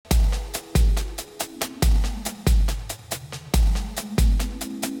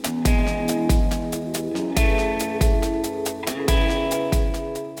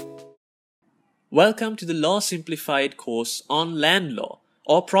Welcome to the Law Simplified course on land law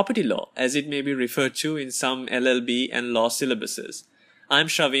or property law as it may be referred to in some LLB and law syllabuses. I'm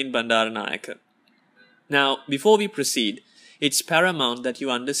Shaveen Bandaranayake. Now, before we proceed, it's paramount that you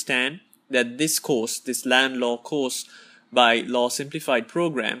understand that this course, this land law course by Law Simplified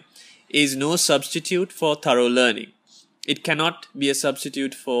program, is no substitute for thorough learning. It cannot be a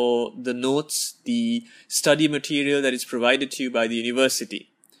substitute for the notes, the study material that is provided to you by the university.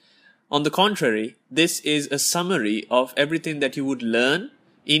 On the contrary, this is a summary of everything that you would learn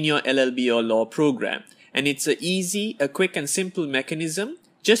in your LLB or law program. And it's a quick and simple mechanism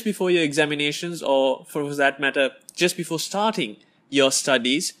just before your examinations, or for that matter, just before starting your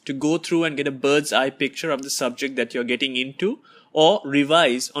studies, to go through and get a bird's eye picture of the subject that you're getting into or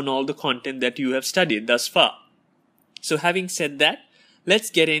revise on all the content that you have studied thus far. So having said that, let's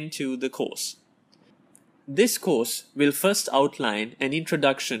get into the course. This course will first outline an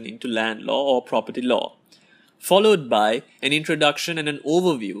introduction into land law or property law, followed by an introduction and an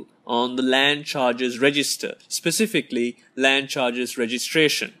overview on the Land Charges Register, specifically Land Charges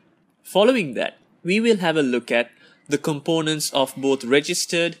Registration. Following that, we will have a look at the components of both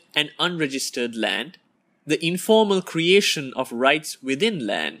registered and unregistered land, the informal creation of rights within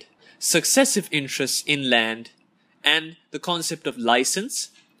land, successive interests in land, and the concept of license,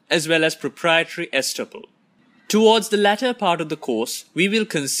 as well as proprietary estoppel. Towards the latter part of the course, we will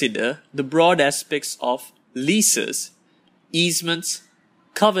consider the broad aspects of leases, easements,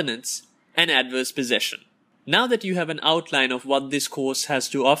 covenants, and adverse possession. Now that you have an outline of what this course has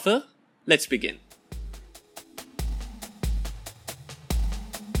to offer, let's begin.